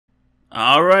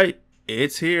All right,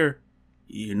 it's here.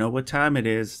 You know what time it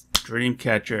is.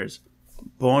 Dreamcatchers,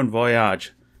 Bon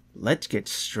Voyage. Let's get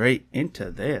straight into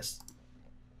this.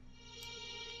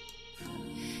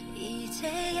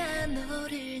 이제야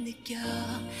너를 느껴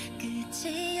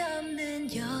끝이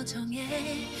없는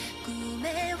여정에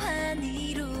꿈의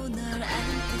환희로 널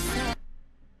안고서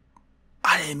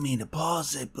I didn't mean to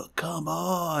pause it, but come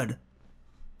on.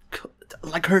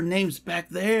 Like her name's back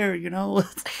there, you know?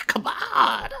 Come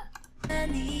on.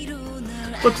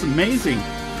 Looks amazing.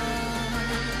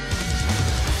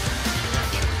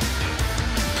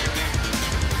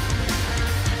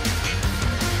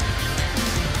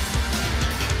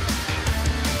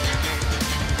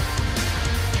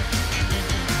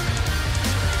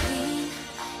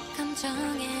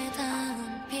 감정에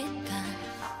닿은 빛깔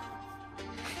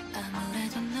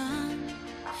아무래도 넌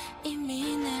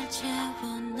이미 날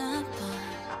채웠나 봐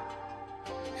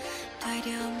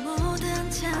되려 모든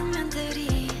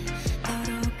장면들이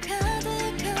너로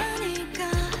가득하니까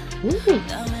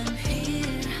Now I'm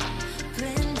here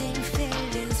blending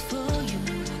feelings for you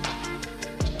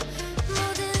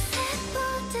모든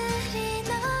색보들이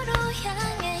너로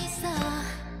향해 있어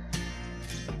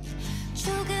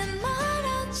조금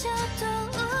멀어져도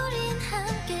우린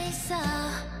함께 있어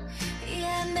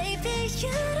Yeah maybe you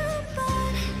don't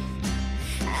but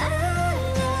I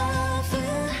love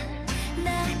you 나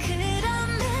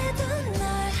그럼에도 널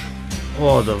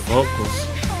Oh, the vocals.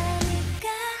 하니까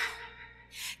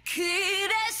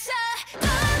그래서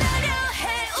떠나려 해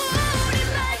우리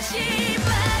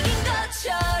마지막인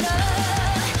것처럼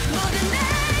모든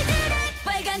날들의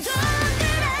빨간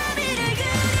동그라미를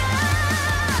그려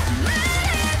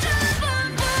말해줘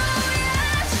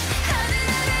BONVOYAGE 하늘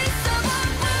아래 있어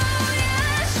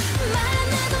BONVOYAGE 말 안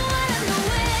해도 I know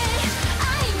way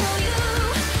I know you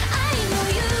I know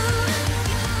you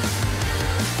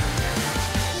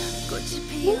꽃이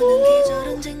피우는 계절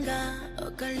언젠가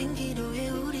엇갈린 기로에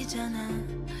우리잖아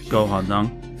Go, Hanang.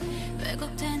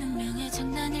 왜곡되는 명예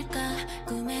장난일까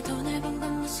꿈에 돈을 본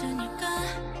건 무슨 일까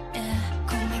yeah.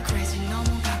 Call me crazy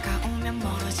너무 가까우면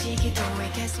멀어지기도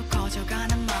해 계속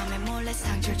커져가는 마음에 몰래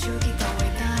상처를 주기도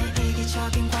해 나의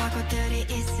이기적인 과거들이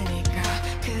있으니까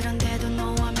그런데도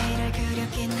너와 미를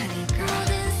그렸긴 하니까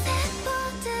모든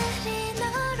색보들이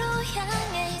너로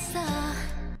향해 있어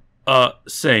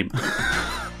Same.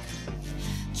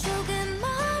 조금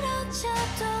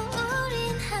멀어져도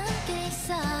우린 함께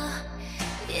있어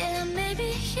Yeah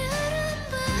maybe you don't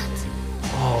but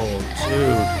Oh,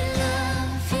 dude. I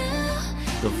love you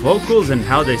The vocals and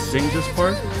how they sing this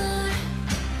part.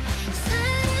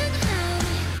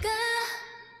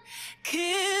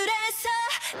 그래서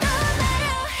떠나려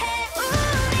해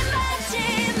우리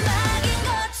마지막인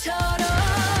것처럼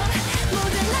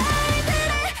모든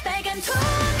날들의 빨간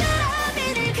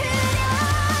동그라미를 그려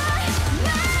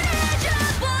말해줘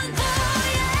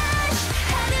BONVOYAGE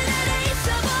하늘 아래 있어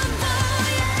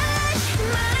BONVOYAGE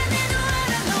말 안 해도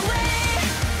I know way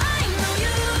I know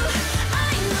you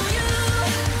I know you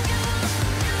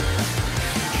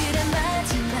그래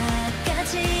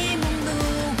마지막까지 못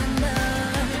놓은 널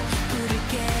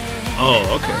부를게 Oh,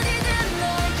 okay. 어디든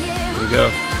너에게 Here we go.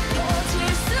 멈출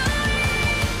수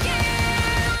있게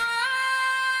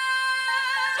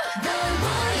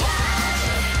BONVOYAGE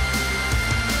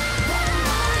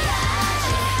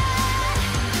BONVOYAGE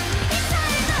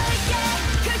인사해 너에게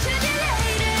펼쳐질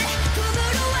내일을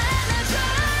품으로 안아줘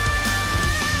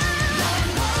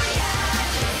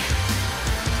BONVOYAGE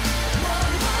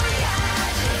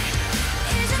BONVOYAGE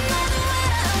이제 모두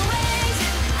always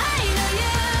I know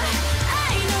you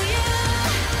I know you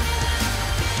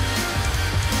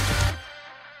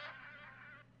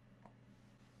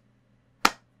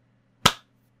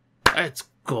Let's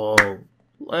go.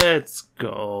 Let's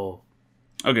go.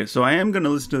 Okay, so I am going to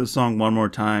listen to the song one more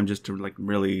time just to like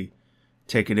really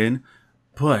take it in.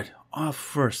 But off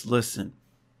first listen.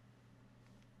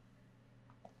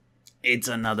 It's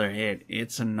another hit.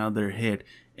 It's another hit.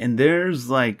 And there's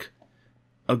like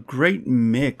a great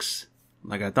mix,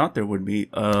 like I thought there would be,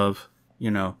 of, you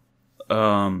know,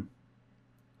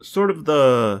 sort of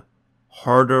the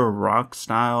harder rock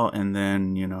style and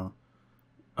then, you know,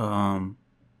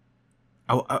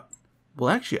 well,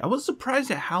 actually, I was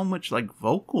surprised at how much like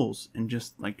vocals and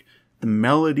just like the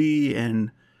melody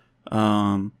and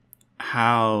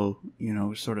how, you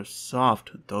know, sort of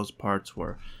soft those parts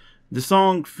were. The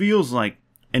song feels like,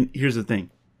 and here's the thing,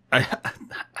 I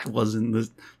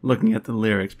wasn't looking at the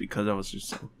lyrics because I was just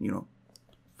so, you know,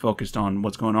 focused on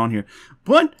what's going on here.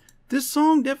 But this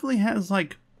song definitely has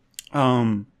like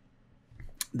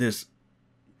this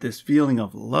feeling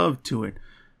of love to it.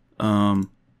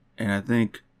 And I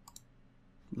think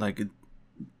like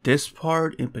this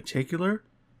part in particular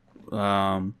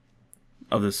of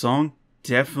the song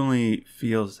definitely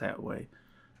feels that way.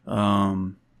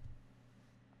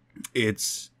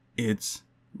 It's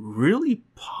really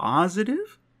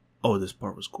positive. Oh, this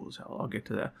part was cool as hell. I'll get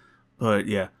to that. But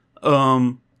yeah,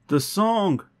 the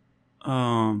song,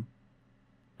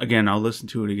 again, I'll listen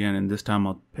to it again, and this time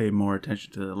I'll pay more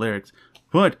attention to the lyrics.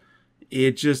 But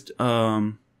it just,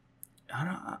 I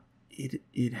don't,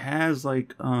 it has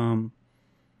like a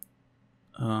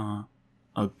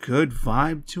good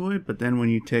vibe to it. But then when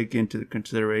you take into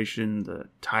consideration the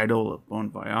title of Bon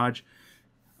Voyage,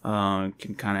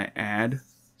 can kind of add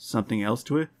something else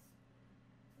to it.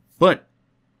 But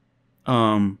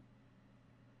I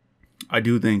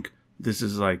do think this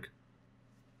is like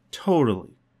totally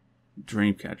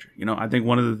Dreamcatcher. You know, I think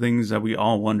one of the things that we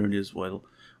all wondered is,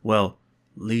 well,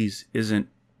 Lee's isn't,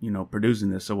 producing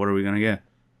this, so what are we gonna get?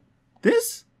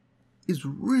 This is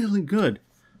really good.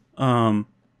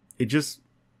 It just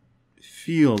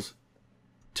feels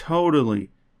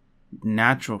totally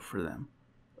natural for them.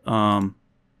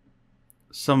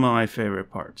 Some of my favorite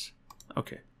parts.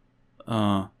 Okay.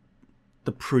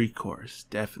 The pre-chorus,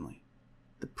 definitely.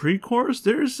 The pre-chorus,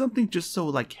 there is something just so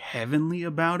like heavenly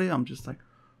about it. I'm just like,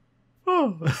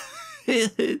 oh,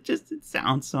 it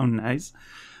sounds so nice.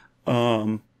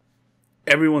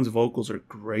 Everyone's vocals are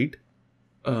great.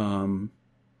 Obviously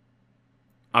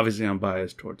I'm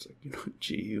biased towards like,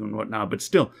 GU and whatnot, but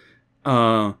still,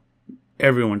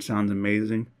 everyone sounds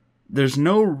amazing. There's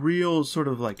no real sort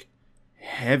of like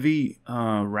heavy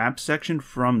rap section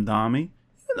from Dami,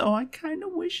 even though I kind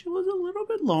of wish it was a little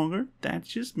bit longer. That's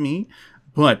just me.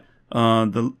 But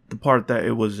the part that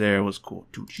it was there was cool.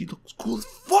 Dude, she looks cool as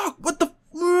fuck. What the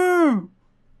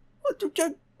what, dude,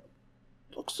 that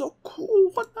looks so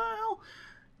cool. What the hell?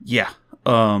 Yeah.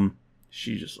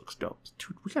 She just looks dope.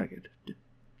 Dude, we gotta get it.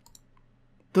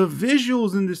 The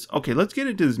visuals in this. Okay, let's get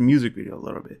into this music video a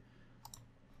little bit.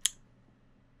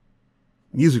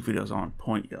 Music video's on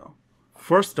point, yo.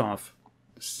 First off,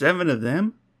 7 of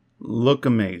them look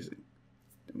amazing.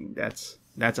 I mean, that's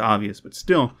obvious, but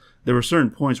still, there were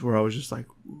certain points where I was just like,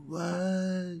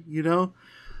 what?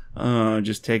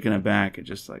 Just taken aback at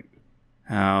just like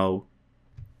how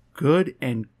good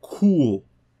and cool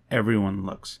everyone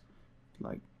looks.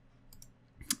 Like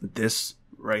this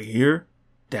right here,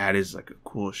 that is like a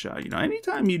cool shot.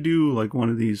 Anytime you do like one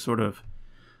of these sort of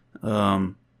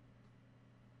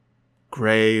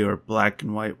gray or black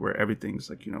and white where everything's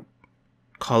like,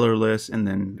 colorless, and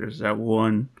then there's that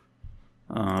one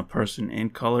person in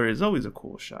color, is always a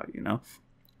cool shot,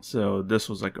 So this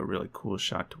was like a really cool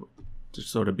shot to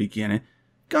sort of begin it.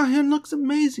 Gahyun looks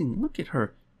amazing. Look at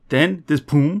her. Then this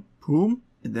boom,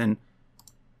 and then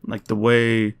like the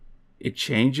way it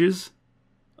changes,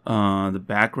 the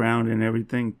background and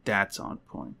everything, that's on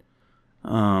point.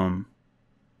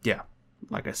 Yeah,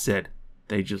 like I said,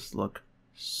 they just look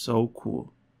so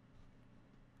cool.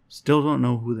 Still don't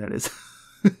know who that is.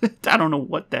 I don't know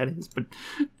what that is, but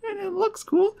it looks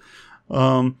cool.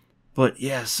 But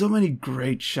yeah, so many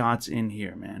great shots in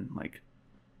here, man. Like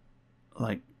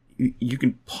you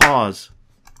can pause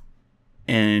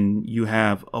and you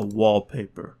have a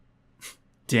wallpaper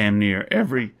damn near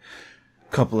every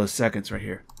couple of seconds right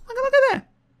here. Look at that.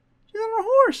 She's on her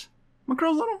horse. My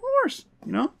girl's on a horse,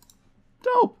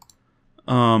 Dope.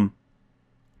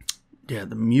 Yeah,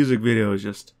 the music video is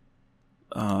just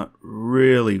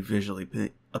really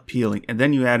visually appealing. And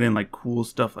then you add in like cool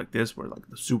stuff like this where like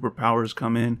the superpowers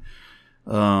come in.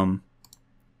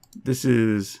 This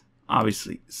is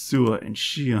obviously Sua and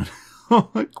Shion.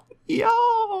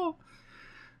 Yo!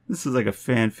 This is like a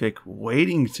fanfic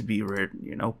waiting to be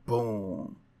written,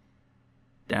 Boom.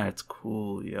 That's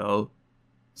cool, yo.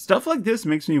 Stuff like this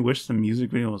makes me wish the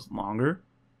music video was longer.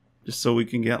 Just so we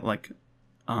can get like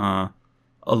a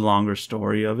longer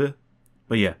story of it.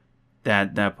 But yeah,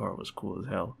 that part was cool as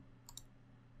hell.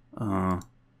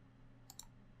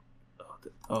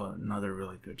 Another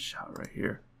really good shot right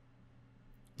here.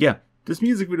 Yeah, this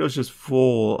music video is just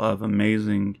full of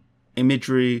amazing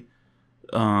imagery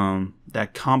that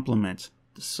complements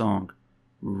the song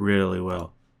really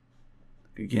well.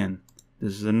 Again,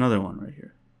 this is another one right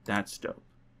here. That's dope.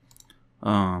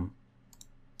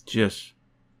 Just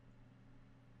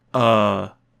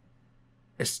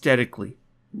aesthetically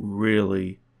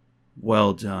really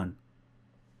well done.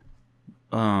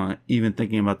 Even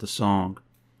thinking about the song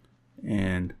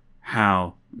and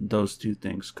how those two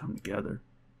things come together.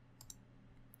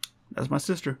 That's my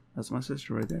sister. That's my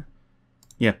sister right there.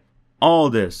 Yeah. All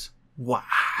this. Wow.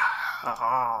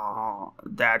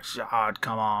 That shot.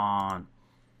 Come on.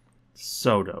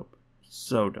 So dope.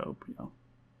 So dope,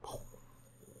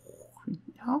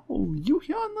 yo,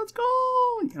 Yuhyun, let's go.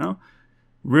 You know,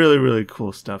 really, really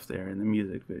cool stuff there in the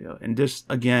music video. And just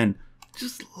again,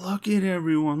 just look at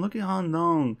everyone. Look at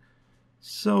Handong.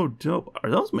 So dope. Are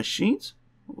those machines?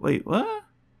 Wait, what?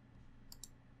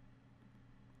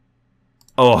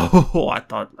 Oh, I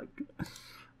thought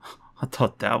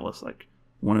that was like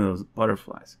one of those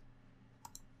butterflies.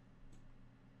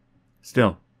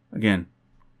 Still, again,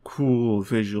 cool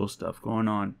visual stuff going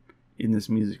on in this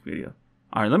music video.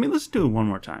 All right, let me listen to it one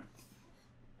more time.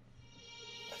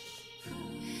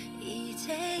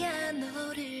 이제야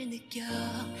너를 느껴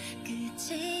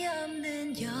끝이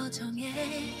없는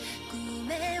여정에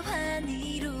꿈의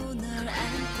환희로 널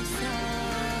안고서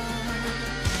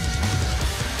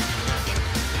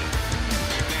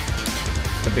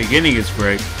The beginning is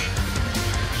great.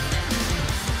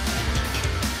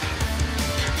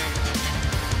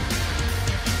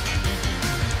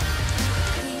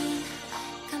 이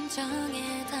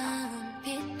감정에 닿은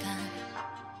빛감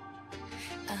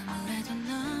아무래도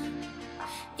넌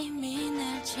이미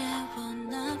날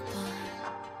채웠나 봐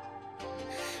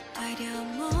되려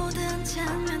모든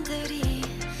장면들이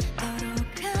너로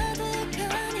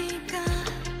가득하니까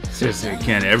Seriously,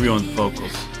 again, everyone's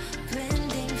vocals.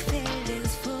 blending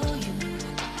feelings for you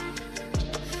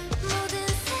모든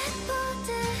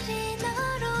색깔들이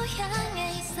너로 향해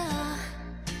있어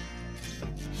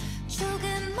조금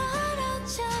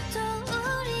멀어져도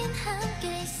우린 함께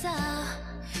있어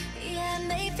Yeah,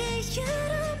 maybe you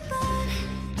don't but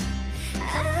I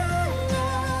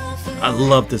love you I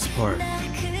love this part. 나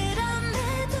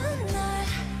그럼에도 널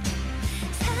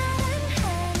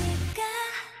사랑하니까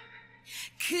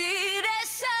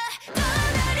그래서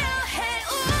떠나려 해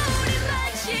우리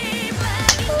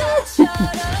마지막인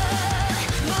것처럼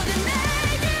모든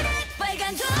날들의 빨간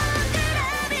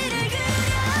동그라미를 그려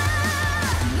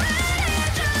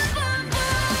말해줘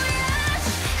BONVOYAGE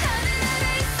하늘 아래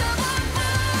있어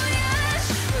BONVOYAGE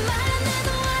말 안 해도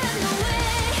I know way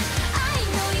I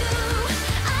know you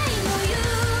I know you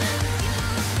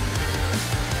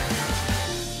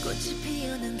꽃이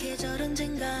피우는 계절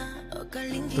언젠가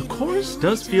엇갈린 The chorus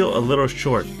does feel a little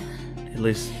short, at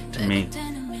least to me.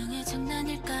 운명의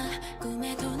장난일까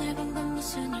꿈에 돈을 본 건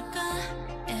무슨 일까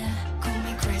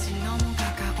고민 crazy 너무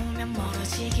가까우면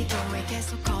멀어지기도 해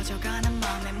계속 커져가는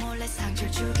마음에 몰래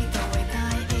상처를 주기도 해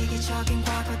나의 이기적인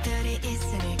과거들이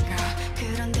있으니까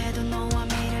그런데도 너와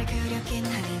미래를 그렸긴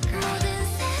하니까 모든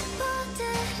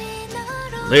색깔들이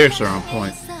너로 Lyrics are on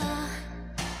point.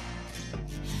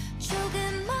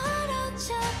 조금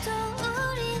멀어져도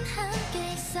우린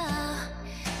함께 있어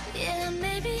Yeah,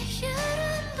 maybe you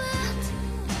don't but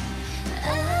I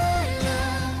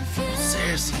love you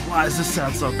Seriously, why does this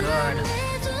sound so good?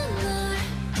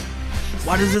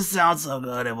 Why does this sound so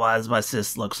good? And why does my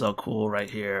sis look so cool right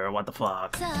here? What the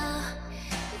fuck?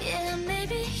 Yeah,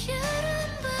 maybe you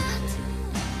don't but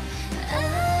I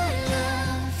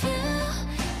love you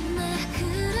나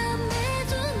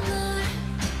그럼에도 널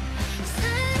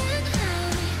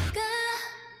사랑하니까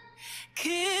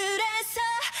그래서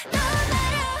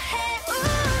떠나려 해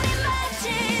우리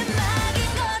마지막인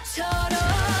것처럼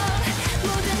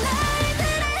모든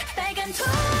날들의 빨간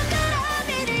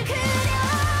동그라미를 그려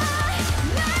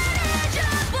말해줘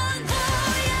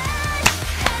BONVOYAGE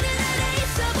하늘 아래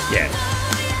있어 Yeah.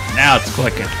 BONVOYAGE Now it's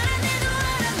clicking.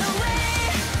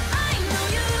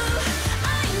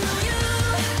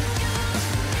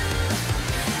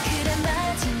 그래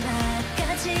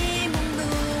마지막까지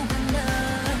묵묵한 널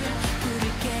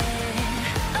부를게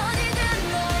어디든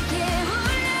너에게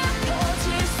울려 퍼질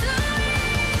수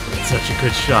있게 Such a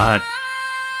good shot.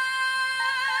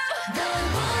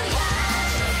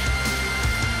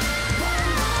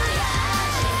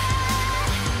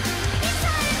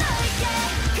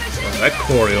 Oh, that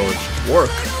choreo is work.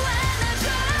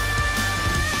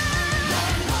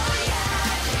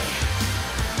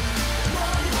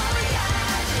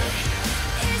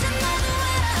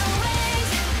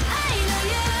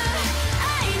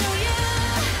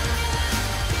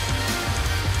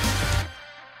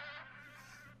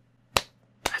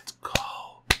 Let's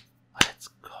go. Let's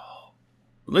go.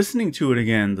 Listening to it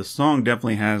again, the song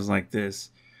definitely has like this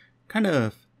kind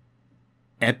of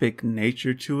epic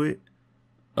nature to it.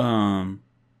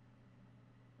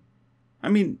 I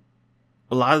mean,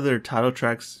 a lot of their title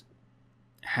tracks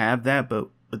have that, but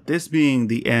with this being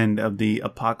the end of the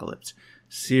Apocalypse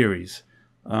series,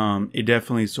 it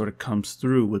definitely sort of comes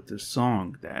through with this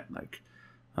song that like,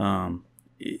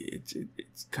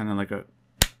 it's kind of like a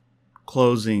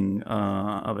closing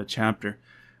of a chapter.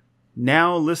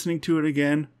 Now listening to it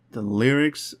again, the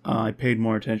lyrics, I paid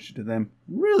more attention to them.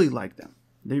 Really like them.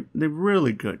 They're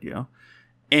really good, you know.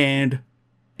 And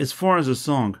as far as a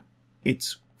song,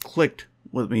 it's clicked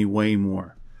with me way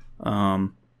more.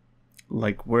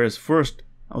 Like, whereas first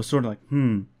I was sort of like,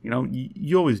 you know,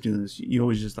 you always do this. You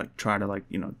always just like try to like,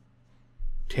 you know,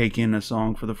 take in a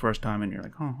song for the first time and you're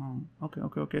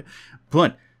like, okay.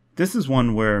 But this is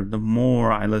one where the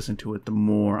more I listen to it, the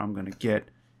more I'm going to get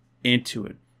into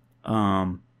it.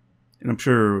 And I'm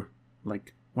sure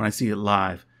like when I see it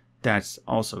live, that's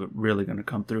also really going to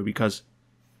come through because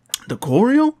the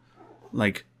choreo,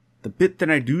 like the bit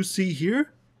that I do see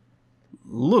here,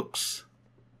 looks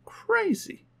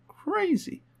crazy.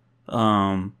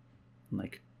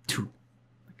 Like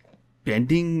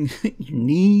bending your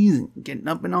knees and getting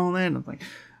up and all that. I'm like,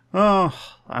 oh,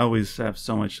 I always have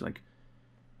so much like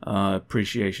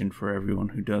appreciation for everyone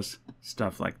who does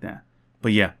stuff like that.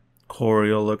 But yeah,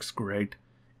 choreo looks great,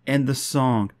 and the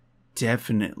song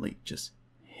definitely just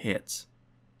hits.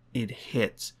 It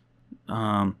hits.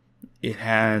 It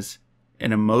has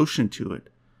an emotion to it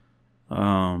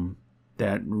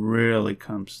that really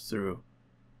comes through.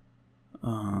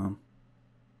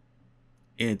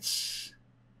 It's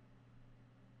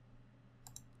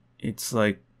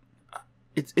like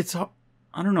it's I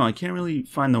don't know, I can't really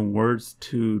find the words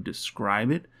to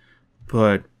describe it,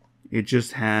 but it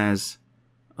just has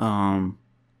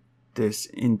this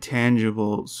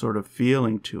intangible sort of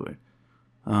feeling to it.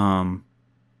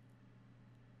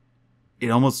 It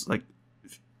almost like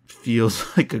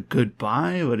feels like a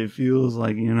goodbye, but it feels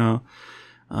like, you know,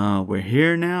 we're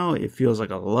here now. It feels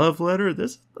like a love letter.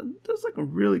 There's like a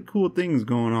really cool things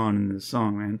going on in this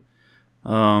song,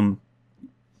 man.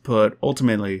 But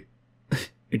ultimately,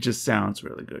 it just sounds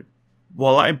really good.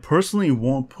 While I personally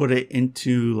won't put it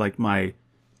into like my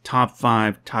top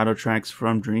 5 title tracks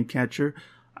from Dreamcatcher,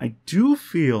 I do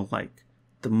feel like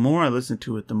the more I listen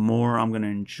to it, the more I'm gonna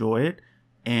enjoy it,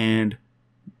 and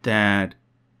that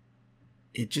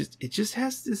it just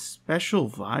has this special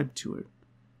vibe to it.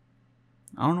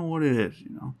 I don't know what it is,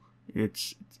 you know.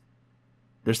 It's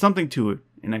there's something to it,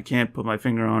 and I can't put my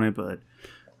finger on it, but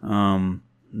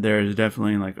there's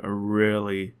definitely like a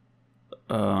really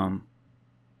cool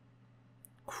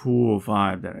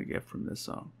vibe that I get from this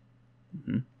song.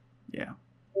 Yeah,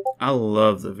 I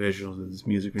love the visuals of this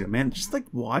music video, man. Just like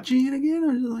watching it again,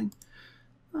 I'm just like,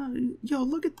 yo,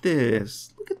 look at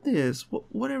this,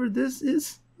 whatever this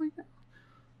is, like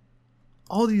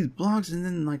all these blocks, and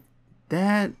then like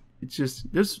that. It's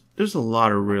just there's a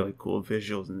lot of really cool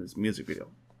visuals in this music video.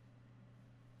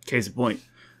 Case in point,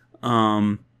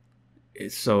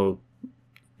 so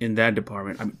in that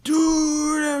department, I mean,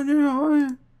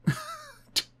 dude,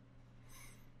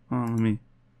 let me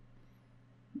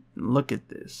look at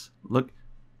this. Look,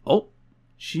 oh,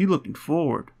 she looking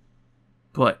forward,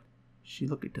 but she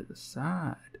looking to the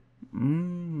side.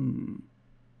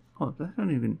 Oh, that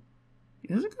don't even.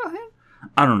 Does it go ahead?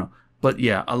 I don't know. But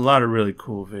yeah, a lot of really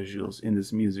cool visuals in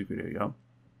this music video, yo.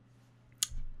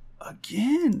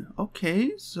 Again,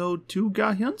 okay, so 2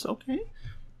 Gahyuns, okay.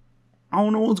 I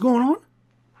don't know what's going on.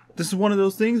 This is one of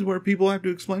those things where people have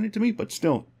to explain it to me, but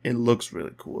still, it looks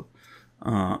really cool.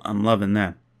 I'm loving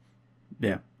that.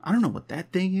 Yeah, I don't know what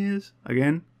that thing is,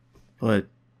 again, but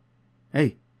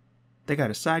hey, they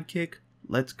got a sidekick.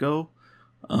 Let's go.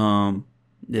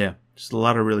 Yeah. Just a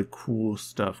lot of really cool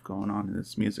stuff going on in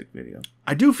this music video.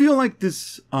 I do feel like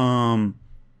this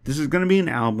this is going to be an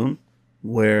album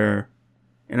where,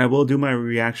 and I will do my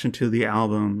reaction to the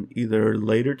album either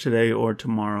later today or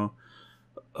tomorrow,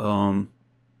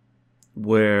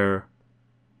 where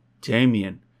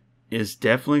Damien is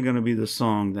definitely going to be the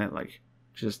song that like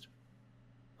just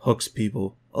hooks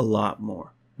people a lot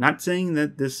more. Not saying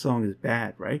that this song is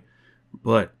bad, right?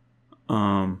 But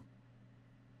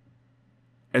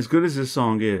as good as this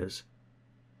song is,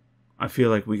 I feel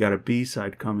like we got a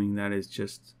B-side coming that is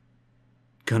just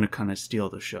gonna kind of steal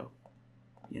the show,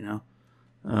 you know?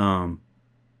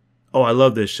 Oh, I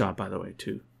love this shot, by the way,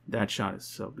 too. That shot is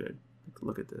so good.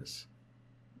 Look at this.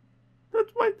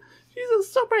 She's a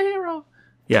superhero.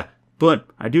 Yeah, but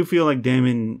I do feel like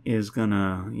Damon is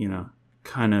gonna, you know,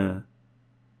 kind of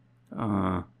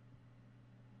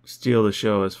steal the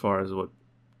show as far as what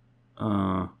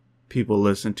people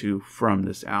listen to from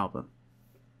this album,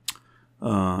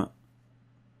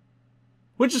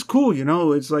 which is cool, you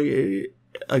know. It's like it,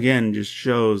 again, just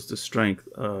shows the strength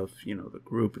of, you know, the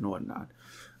group and whatnot.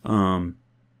 I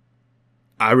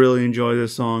really enjoy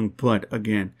this song, but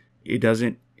again, it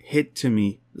doesn't hit to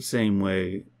me the same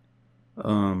way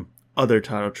other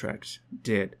title tracks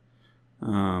did.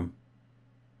 And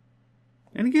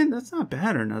again, that's not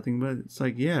bad or nothing, but it's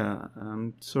like, yeah,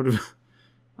 I'm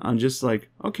just like,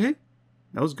 okay,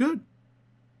 that was good.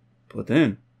 But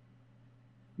then,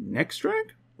 next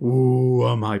track? Ooh,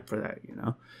 I'm hyped for that, you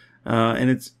know? And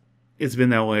it's been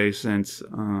that way since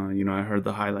you know, I heard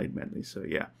the highlight medley. So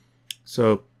yeah.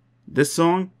 So this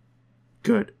song,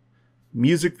 good.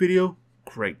 Music video,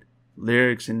 great.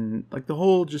 Lyrics and like the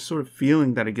whole just sort of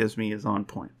feeling that it gives me is on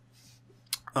point.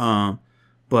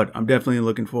 But I'm definitely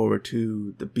looking forward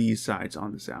to the B-sides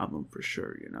on this album for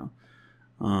sure, you know.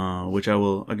 Which I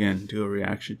will again do a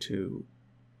reaction to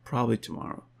probably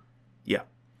tomorrow. Yeah.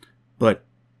 But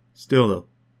still though,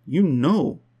 you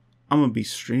know I'm gonna be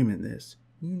streaming this.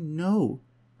 You know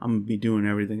I'm gonna be doing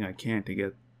everything I can to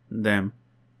get them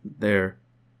their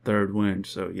third win.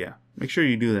 So yeah, make sure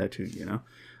you do that too, you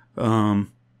know.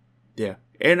 Yeah.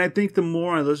 And I think the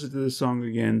more I listen to this song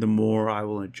again, the more I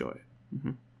will enjoy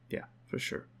it. Yeah, for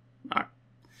sure. All right.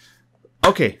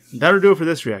 Okay, that'll do it for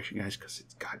this reaction, guys, because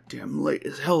it's goddamn late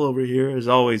as hell over here. As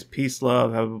always, peace,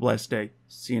 love, have a blessed day.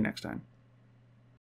 See you next time.